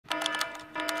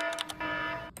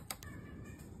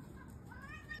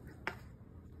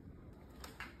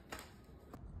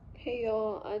Hey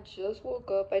y'all, I just woke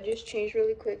up. I just changed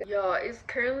really quick. Y'all, it's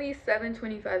currently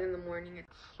 7:25 in the morning.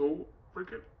 It's so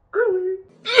freaking early.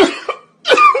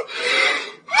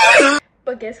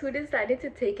 But guess who decided to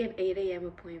take an 8 a.m.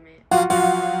 appointment?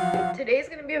 Today's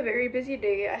gonna be a very busy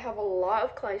day. I have a lot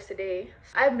of clients today.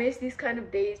 I miss these kind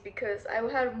of days because I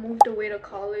had moved away to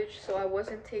college, so I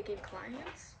wasn't taking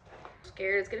clients. I'm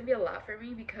scared it's gonna be a lot for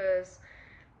me because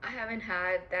I haven't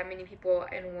had that many people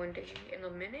in one day in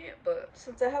a minute, but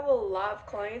since I have a lot of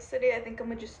clients today, I think I'm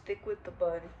gonna just stick with the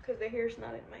bun because the hair's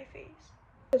not in my face.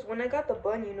 Because when I got the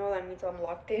bun, you know that means I'm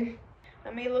locked in. I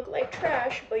may look like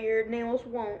trash, but your nails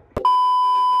won't.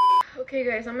 Okay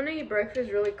guys, I'm gonna eat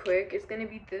breakfast really quick. It's gonna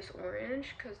be this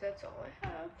orange because that's all I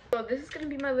have. So this is gonna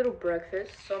be my little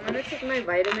breakfast. So I'm gonna take my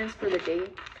vitamins for the day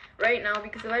right now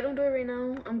because if I don't do it right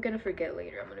now, I'm gonna forget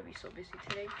later. I'm gonna be so busy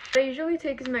today. What I usually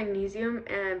take is magnesium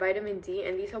and vitamin D,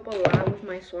 and these help a lot with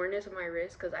my soreness of my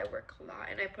wrist because I work a lot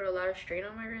and I put a lot of strain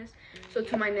on my wrist. So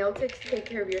to my nail techs, take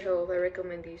care of your health, I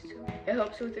recommend these two. It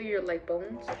helps with your like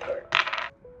bone support.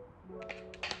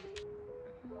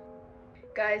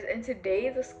 Guys, and today,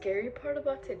 the scary part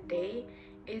about today,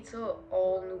 it's a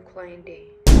all new client day.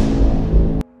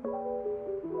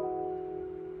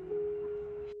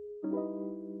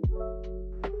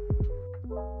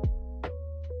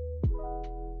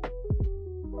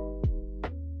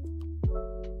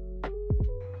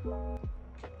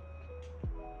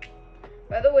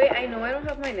 By the way, I know I don't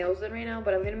have my nails done right now,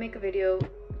 but I'm gonna make a video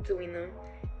doing them.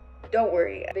 Don't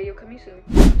worry, video coming soon.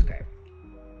 Subscribe.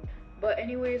 But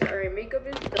anyways, alright, makeup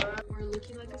is done. We're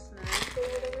looking like a snack or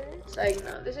whatever. It's like,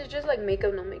 no, this is just like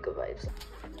makeup, no makeup vibes.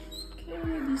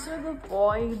 Okay, these are the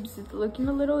vibes. It's looking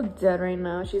a little dead right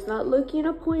now. She's not looking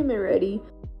appointment ready.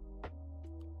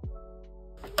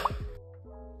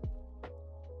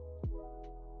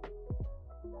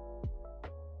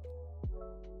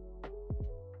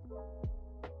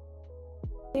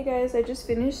 Hey guys, I just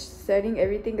finished setting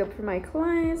everything up for my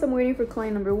clients. I'm waiting for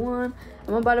client number 1.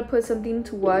 I'm about to put something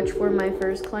to watch for my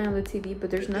first client on the TV, but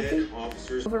there's nothing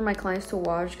for my clients to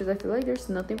watch because I feel like there's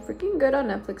nothing freaking good on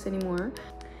Netflix anymore.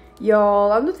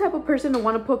 Y'all, I'm the type of person to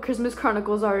want to put Christmas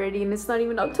Chronicles already, and it's not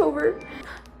even October.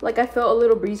 Like, I felt a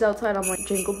little breeze outside. I'm like,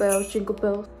 jingle bells, jingle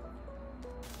bells.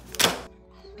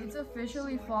 It's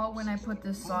officially fall when I put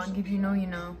this song. If you know, you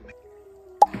know.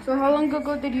 So how long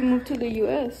ago did you move to the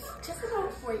US? Just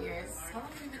about 4 years. How long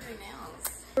have you been doing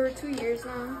nails? For 2 years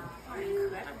now. Oh,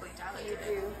 incredibly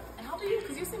talented. And how old are you?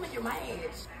 Because you seem like you're my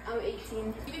age. I'm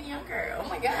 18. Even younger. Oh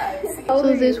my god.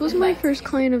 So this was my first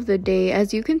client of the day.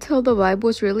 As you can tell, the vibe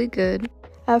was really good.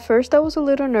 At first, I was a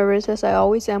little nervous as I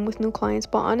always am with new clients,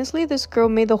 but honestly, this girl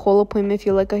made the whole appointment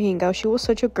feel like a hangout. She was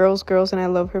such a girl's and I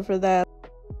love her for that.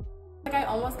 Like, I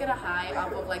almost get a high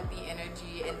off of like the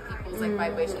energy and people's like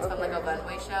vibrations from like a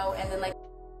runway show, and then like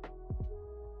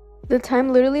the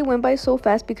time literally went by so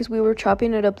fast because we were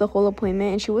chopping it up the whole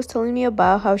appointment, and she was telling me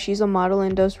about how she's a model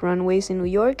and does runways in New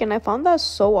York, and I found that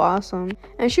so awesome.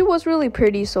 And she was really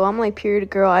pretty, so I'm like, period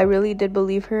girl, I really did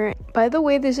believe her. By the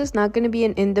way, this is not going to be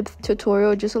an in-depth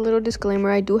tutorial, just a little disclaimer.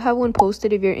 I do have one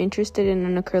posted. If you're interested in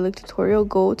an acrylic tutorial,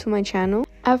 go to my channel.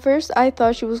 At first, I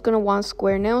thought she was going to want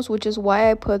square nails, which is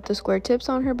why I put the square tips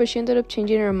on her, but she ended up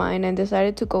changing her mind and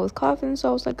decided to go with coffin, so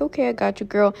I was like, okay, I got you,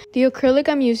 girl. The acrylic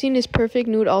I'm using is Perfect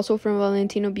Nude, also from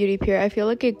Valentino Beauty Care. I feel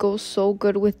like it goes so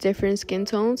good with different skin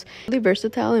tones. Really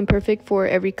versatile and perfect for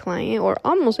every client, or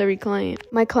almost every client.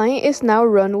 My client is now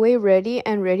runway ready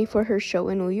and ready for her show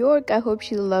in New York. I hope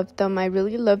she loved them. I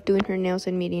really love doing her nails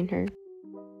and meeting her.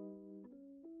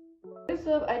 What's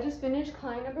up? I just finished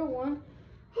client number 1.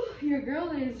 Your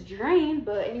girl is drained,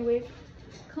 but anyways,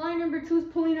 client number 2 is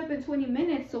pulling up in 20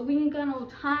 minutes, so we ain't got no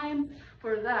time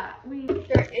for that.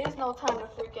 There is no time to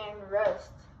freaking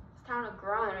rest. It's time to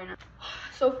grind right now.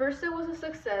 So first it was a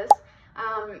success.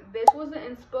 This was the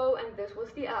inspo and this was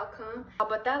the outcome.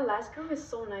 But that last girl is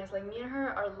so nice. Like, me and her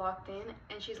are locked in,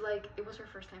 and she's like, it was her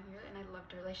first time here and I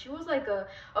loved her. Like, she was like a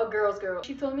girl's girl.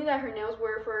 She told me that her nails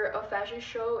were for a fashion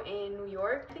show in New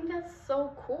York. I think that's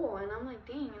so cool, and I'm like,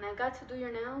 dang, and I got to do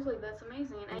your nails. Like, that's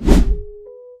amazing.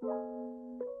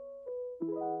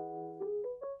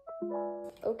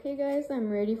 Okay guys, I'm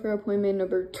ready for appointment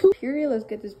number 2. Period. Let's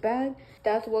get this bag.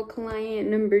 That's what client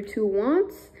number 2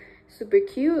 wants. Super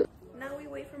cute. Now we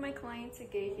wait for my client to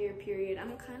get here, period.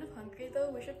 I'm kind of hungry though.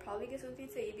 We should probably get something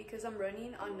to eat because I'm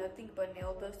running on nothing but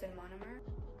nail dust and monomer.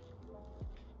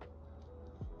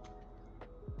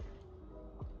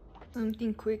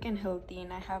 Something quick and healthy,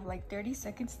 and I have like 30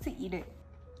 seconds to eat it.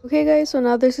 Okay guys, so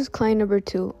now this is client number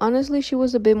 2. Honestly, she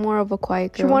was a bit more of a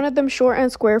quiet girl. She wanted them short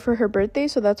and square for her birthday,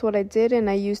 so that's what I did, and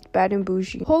I used Bad and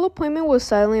Bougie. The whole appointment was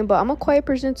silent, but I'm a quiet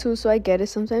person too, so I get it.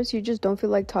 Sometimes you just don't feel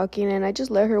like talking, and I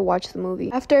just let her watch the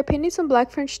movie. After I painted some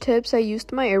black French tips, I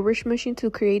used my airbrush machine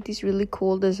to create these really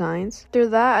cool designs. After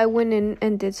that, I went in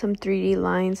and did some 3D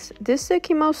lines. This set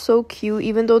came out so cute.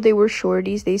 Even though they were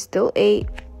shorties, they still ate.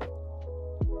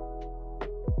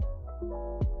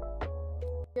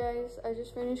 Guys, I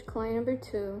just finished client number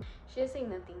 2. She didn't say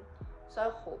nothing, so I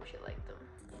hope she liked them.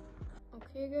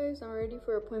 Okay guys, I'm ready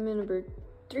for appointment number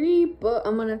 3, but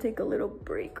I'm gonna take a little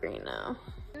break right now.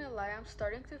 I'm not gonna lie, I'm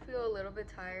starting to feel a little bit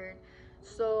tired.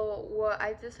 So what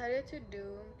I decided to do,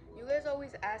 you guys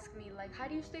always ask me like, how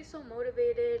do you stay so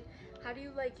motivated? How do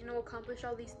you like, you know, accomplish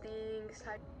all these things?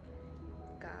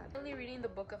 God, I'm only reading the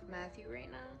book of Matthew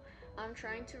right now. I'm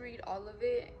trying to read all of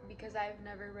it because I've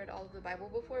never read all of the Bible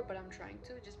before, but I'm trying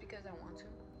to just because I want to.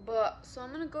 But so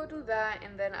I'm gonna go do that,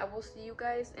 and then I will see you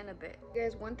guys in a bit.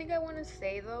 Guys, one thing I want to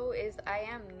say though is I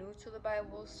am new to the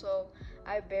Bible, so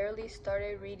I barely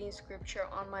started reading scripture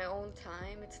on my own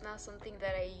time. It's not something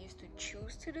that I used to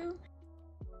choose to do.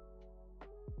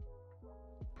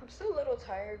 I'm still a little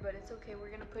tired, but it's okay. We're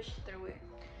gonna push through it.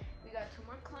 We got 2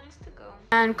 more clients to go,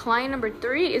 and client number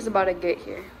 3 is about to get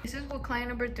here. This is what client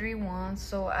number 3 wants,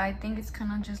 so I think it's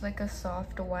kind of just like a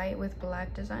soft white with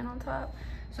black design on top,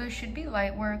 so it should be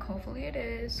light work. Hopefully it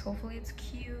is. Hopefully it's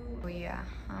cute. But yeah,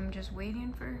 I'm just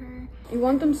waiting for her. You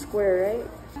want them square,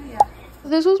 right? Oh, yeah.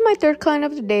 This was my 3rd client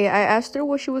of the day. I asked her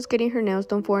what she was getting her nails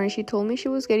done for, and she told me she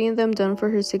was getting them done for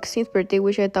her 16th birthday,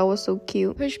 which I thought was so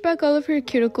cute. Pushed back all of her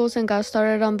cuticles and got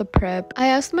started on the prep. I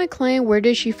asked my client where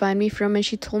did she find me from, and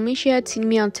she told me she had seen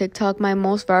me on TikTok, my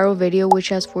most viral video, which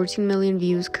has 14 million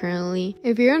views currently.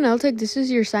 If you're a nail tech, this is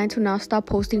your sign to not stop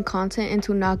posting content and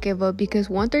to not give up,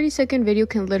 because one 30-second video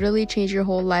can literally change your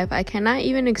whole life. I cannot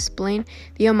even explain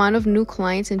the amount of new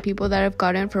clients and people that I've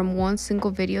gotten from one single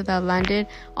video that landed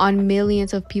on millions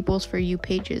of people's For You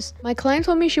pages. My client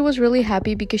told me she was really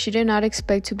happy because she did not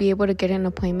expect to be able to get an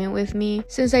appointment with me,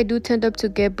 since I do tend up to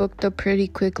get booked up pretty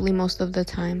quickly most of the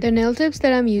time. The nail tips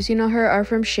that I'm using on her are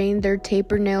from Shane. They're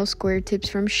taper nail square tips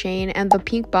from Shane, and the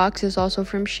pink box is also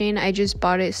from Shane. I just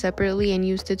bought it separately and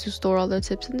used it to store all the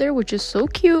tips in there, which is so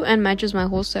cute and matches my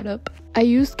whole setup. I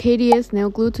used KDS nail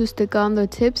glue to stick on the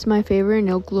tips, my favorite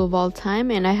nail glue of all time,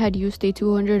 and I had used a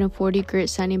 240 grit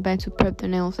sanding band to prep the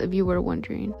nails, if you were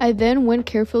wondering. I then went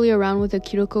carefully around with a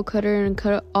cuticle cutter and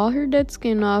cut all her dead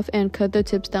skin off and cut the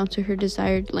tips down to her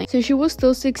desired length. Since she was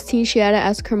still 16, she had to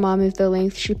ask her mom if the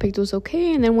length she picked was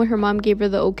okay, and then when her mom gave her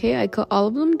the okay, I cut all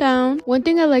of them down. One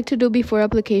thing I like to do before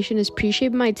application is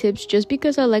pre-shape my tips, just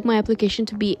because I like my application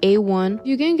to be A1. If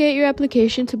you can get your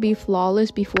application to be flawless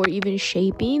before even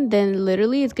shaping, then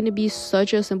literally it's going to be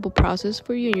such a simple process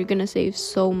for you, and you're going to save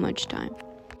so much time.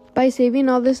 By saving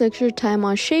all this extra time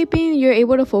on shaping, you're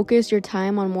able to focus your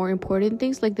time on more important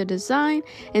things like the design,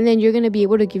 and then you're going to be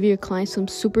able to give your clients some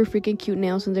super freaking cute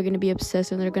nails, and they're going to be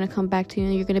obsessed, and they're going to come back to you,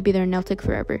 and you're going to be their nail tech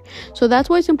forever. So that's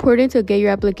why it's important to get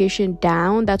your application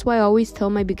down. That's why I always tell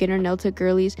my beginner nail tech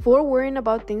girlies, before worrying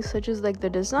about things such as like the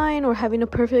design or having a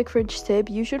perfect French tip,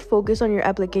 you should focus on your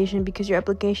application, because your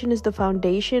application is the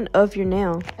foundation of your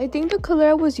nail. I think the color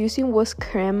I was using was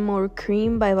Creme or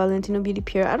Cream by Valentino Beauty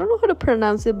Pure. I don't know how to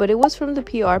pronounce it, but it was from the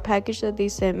PR package that they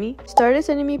sent me. Started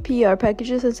sending me PR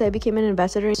packages since I became an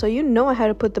ambassador, so you know I had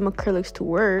to put them acrylics to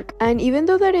work. And even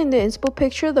though that in the inspo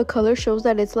picture the color shows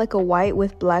that it's like a white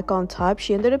with black on top,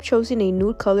 she ended up choosing a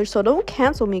nude color. So don't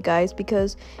cancel me, guys,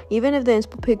 because even if the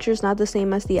inspo picture is not the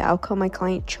same as the outcome, my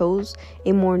client chose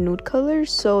a more nude color,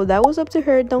 so that was up to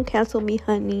her. Don't cancel me,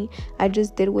 honey. I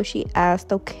just did what she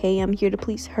asked. Okay, I'm here to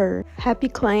please her. Happy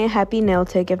client, happy nail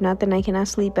tech. If not, then I cannot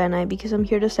sleep at night, because I'm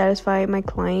here to satisfy my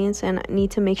clients and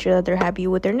need to make sure that they're happy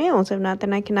with their nails. If not,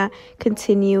 then I cannot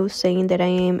continue saying that I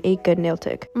am a good nail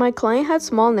tech. My client had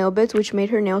small nail beds, which made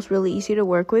her nails really easy to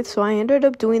work with, so I ended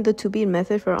up doing the 2 bead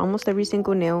method for almost every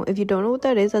single nail. If you don't know what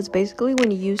that is, that's basically when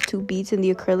you use 2 beads in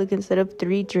the acrylic instead of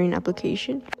 3 during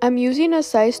application. I'm using a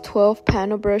size 12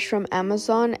 panel brush from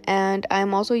Amazon, and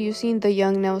I'm also using the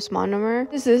Young Nails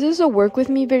monomer. This is a work with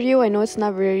me video. I know it's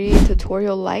not very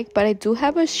tutorial like, but I do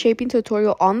have a shaping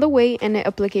tutorial on the way and an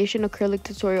application acrylic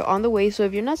tutorial on the way, so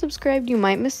if you're not subscribed, you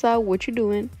might miss out. What you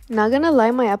doing? Not gonna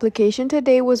lie, my application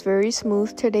today was very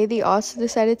smooth. Today the odds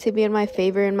decided to be in my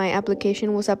favor, and my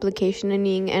application was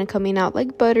applicationing and coming out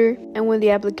like butter. And when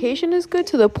the application is good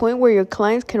to the point where your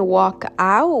clients can walk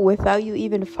out without you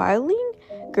even filing,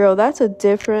 Girl, that's a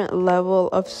different level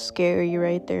of scary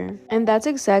right there. And that's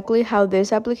exactly how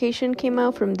this application came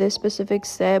out from this specific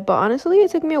set. But honestly,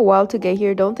 it took me a while to get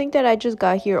here. Don't think that I just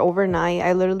got here overnight.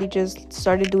 I literally just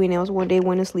started doing nails one day,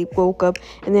 went to sleep, woke up,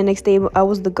 and the next day I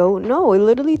was the GOAT. No, it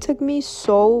literally took me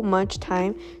so much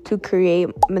time to create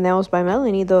Nails by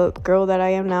Melanie, the girl that I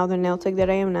am now, the nail tech that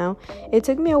I am now. It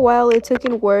took me a while. It took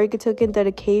in work, it took in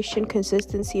dedication,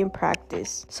 consistency, and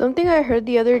practice. Something I heard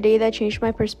the other day that changed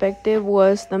my perspective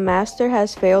was the master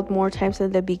has failed more times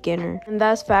than the beginner. And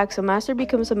that's facts. A master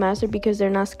becomes a master because they're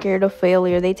not scared of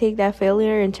failure. They take that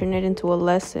failure and turn it into a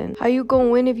lesson. How you gonna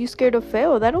win if you scared of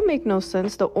fail? That don't make no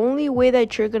sense. The only way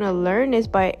that you're gonna learn is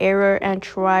by error and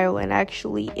trial and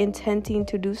actually intending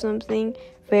to do something,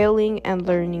 failing, and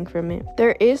learning from it.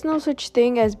 There is no such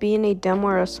thing as being a dumb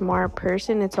or a smart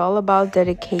person. It's all about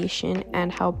dedication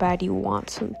and how bad you want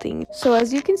something. So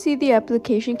as you can see, the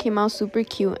application came out super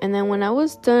cute, and then when I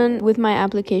was done with my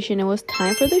application, it was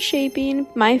time for the shaping,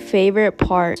 my favorite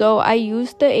part. So I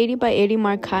used the 80 by 80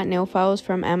 Marquette nail files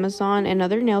from Amazon.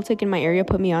 Another nail tech in my area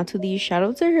put me onto these. Shout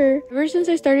out to her. Ever since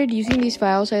I started using these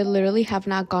files, I literally have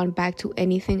not gone back to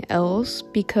anything else,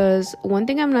 because one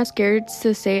thing I'm not scared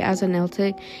to say as a nail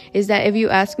tech is that if you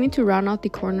ask me to round out the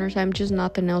corners, I'm just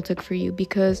not the nail tech for you,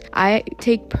 because I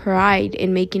take pride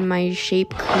in making my shape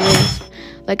crisp.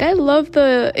 Like, I love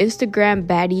the Instagram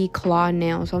baddie claw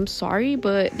nails. I'm sorry,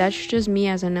 but that's just me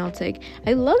as a nail tech.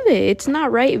 I love it. It's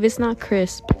not right if it's not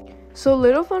crisp. So,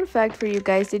 little fun fact for you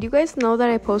guys. Did you guys know that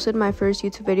I posted my first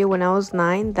YouTube video when I was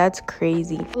 9? That's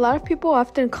crazy. A lot of people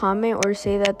often comment or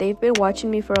say that they've been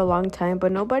watching me for a long time,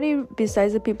 but nobody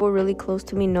besides the people really close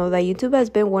to me know that YouTube has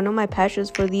been one of my passions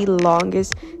for the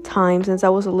longest time since I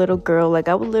was a little girl. Like,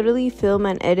 I would literally film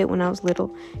and edit when I was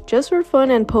little just for fun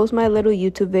and post my little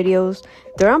YouTube videos.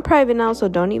 They're on private now, so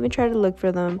don't even try to look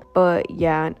for them. But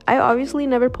yeah, I obviously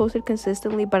never posted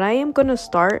consistently, but I am gonna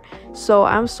start, so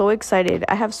I'm so excited.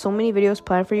 I have so many videos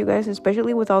planned for you guys,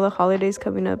 especially with all the holidays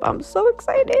coming up. I'm so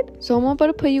excited. So I'm about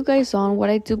to put you guys on what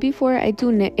I do before I do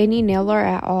any nail art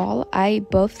at all. I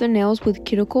buff the nails with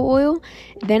cuticle oil,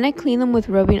 then I clean them with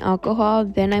rubbing alcohol,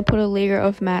 then I put a layer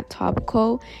of matte top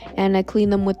coat, and I clean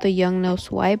them with the Young Nail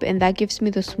Swipe, and that gives me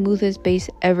the smoothest base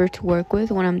ever to work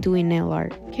with when I'm doing nail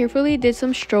art. Carefully did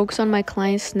some strokes on my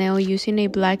client's nail using a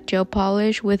black gel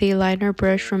polish with a liner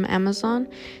brush from Amazon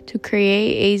to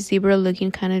create a zebra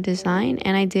looking kind of design,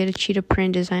 and I did a cheetah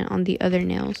print design on the other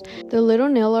nails. The little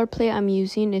nail art plate I'm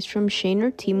using is from Shane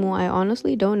or Temu. I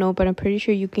honestly don't know, but I'm pretty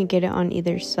sure you can get it on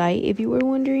either site if you were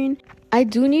wondering. I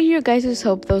do need your guys'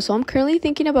 help though, so I'm currently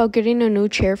thinking about getting a new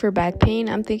chair for back pain.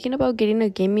 I'm thinking about getting a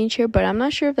gaming chair, but I'm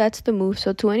not sure if that's the move.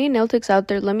 So to any nail techs out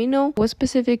there, let me know what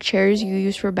specific chairs you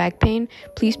use for back pain.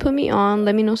 Please put me on.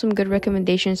 Let me know some good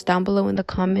recommendations down below in the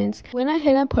comments. Went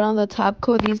ahead and put on the top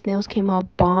coat. These nails came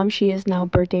out bomb. She is now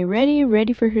birthday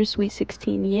ready for her sweet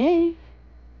 16. Yay!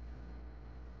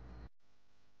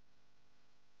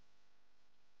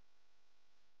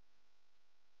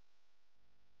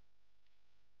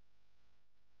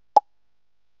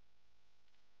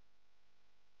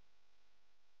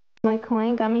 My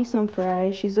client got me some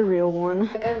fries. She's a real one.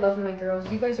 Like, I love my girls.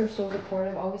 You guys are so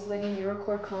supportive, always letting me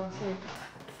record content.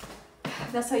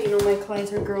 That's how you know my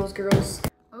clients are girls.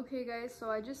 Okay guys, so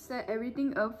I just set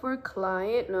everything up for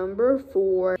client number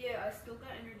 4. Yeah, I still got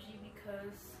energy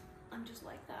because I'm just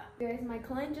like that. Guys, my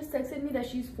client just texted me that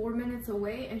she's 4 minutes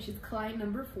away and she's client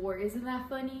number 4. Isn't that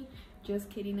funny? Just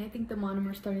kidding. I think the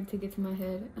monomer started to get to my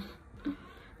head.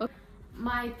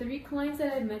 My 3 clients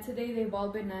that I met today, they've all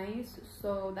been nice,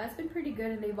 so that's been pretty good,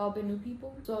 and they've all been new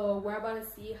people. So we're about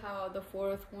to see how the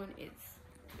 4th one is.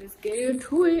 Let's get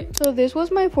into it. So this was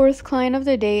my 4th client of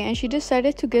the day, and she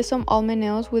decided to get some almond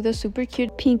nails with a super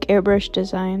cute pink airbrush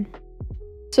design.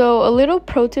 So a little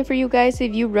pro tip for you guys: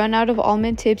 if you run out of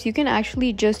almond tips, you can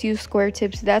actually just use square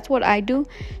tips. That's what I do.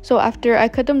 So after I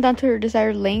cut them down to her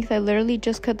desired length, I literally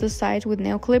just cut the sides with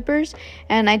nail clippers,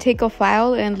 and I take a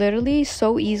file and literally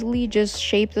so easily just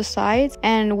shape the sides,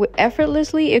 and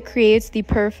effortlessly it creates the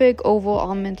perfect oval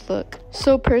almond look.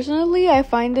 So personally, I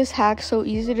find this hack so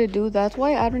easy to do. That's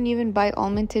why I don't even buy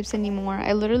almond tips anymore.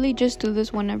 I literally just do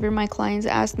this whenever my clients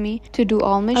ask me to do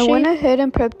almond shape. I went ahead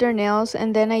and prepped their nails,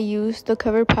 and then I used the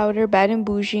cover powder Bad and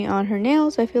Bougie on her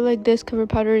nails. I feel like this cover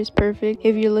powder is perfect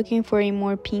if you're looking for a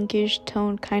more pinkish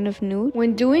toned kind of nude.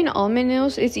 When doing almond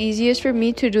nails, it's easiest for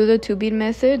me to do the 2-bead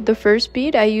method. The first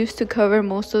bead I use to cover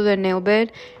most of the nail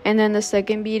bed, and then the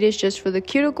second bead is just for the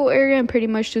cuticle area and pretty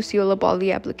much to seal up all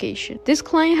the application. This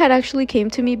client had actually actually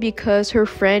came to me because her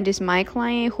friend is my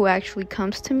client who actually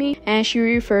comes to me, and she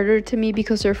referred her to me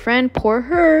because her friend, poor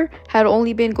her, had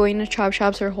only been going to chop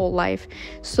shops her whole life.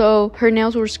 So her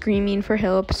nails were screaming for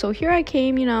help. So here I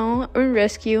came, you know, in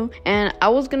rescue, and I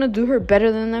was gonna do her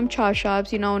better than them chop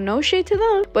shops, you know, no shade to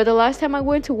them. But the last time I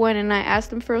went to one and I asked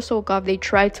them for a soak off, they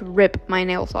tried to rip my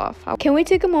nails off. Can we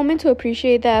take a moment to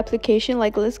appreciate the application?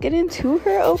 Like, let's get into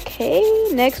her. Okay,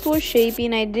 next was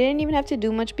shaping. I didn't even have to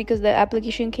do much because the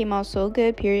application came out so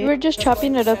good, period. We were just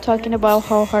chopping it up, talking about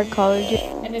how hard college is.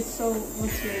 And it's so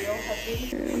material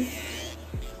heavy.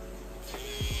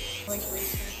 Like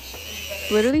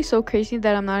Literally so crazy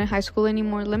that I'm not in high school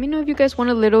anymore. Let me know if you guys want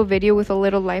a little video with a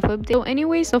little life update. So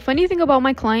anyways, the funny thing about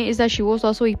my client is that she was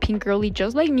also a pink girly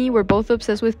just like me. We're both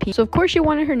obsessed with pink, so of course she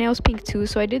wanted her nails pink too.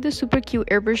 So I did the super cute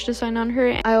airbrush design on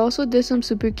her. I also did some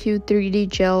super cute 3D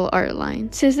gel art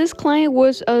lines. Since this client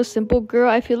was a simple girl,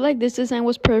 I feel like this design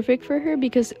was perfect for her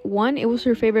because one, it was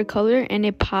her favorite color and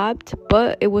it popped,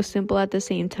 but it was simple at the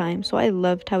same time. So I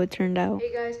loved how it turned out.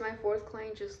 Hey guys, my fourth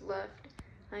client just left.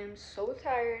 I am so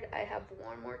tired. I have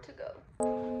one more to go.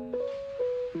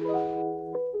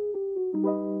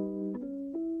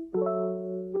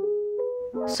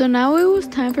 So now it was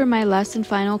time for my last and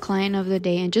final client of the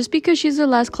day, and just because she's the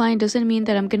last client doesn't mean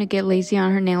that I'm gonna get lazy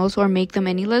on her nails or make them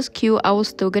any less cute. I was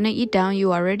still gonna eat down.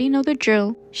 You already know the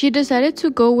drill. She decided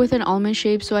to go with an almond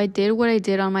shape, so I did what I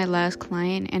did on my last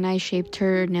client and I shaped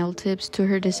her nail tips to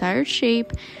her desired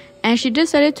shape. And she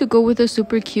decided to go with a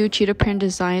super cute cheetah print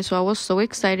design, so I was so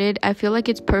excited. I feel like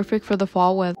it's perfect for the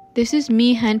fall weather. This is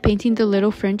me hand painting the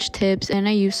little French tips, and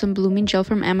I used some blooming gel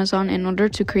from Amazon in order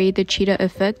to create the cheetah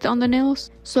effect on the nails.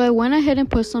 So I went ahead and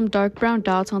put some dark brown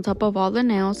dots on top of all the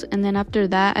nails, and then after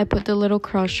that I put the little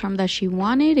cross charm that she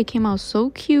wanted. It came out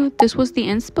so cute. This was the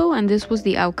inspo and this was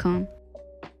the outcome.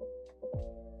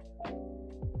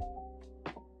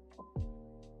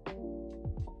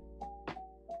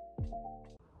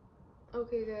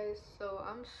 Okay guys, so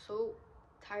I'm so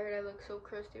tired. I look so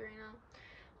crusty right now.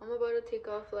 I'm about to take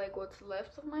off like what's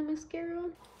left of my mascara.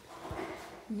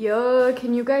 Yeah,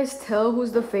 can you guys tell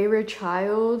who's the favorite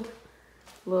child?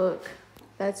 Look,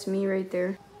 that's me right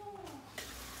there.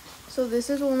 So this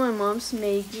is what my mom's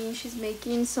making. She's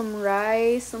making some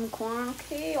rice, some corn,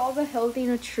 okay, all the healthy,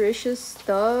 nutritious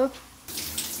stuff.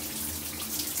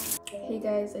 Hey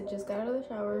guys, I just got out of the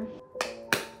shower.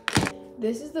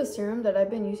 This is the serum that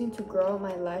I've been using to grow out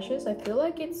my lashes. I feel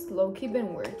like it's low-key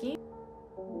been working.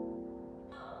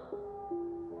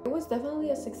 It was definitely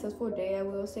a successful day. I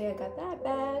will say I got that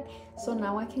bag. So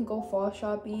now I can go fall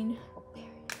shopping.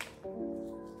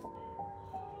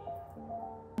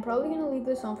 I'm probably gonna leave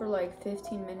this on for like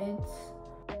 15 minutes.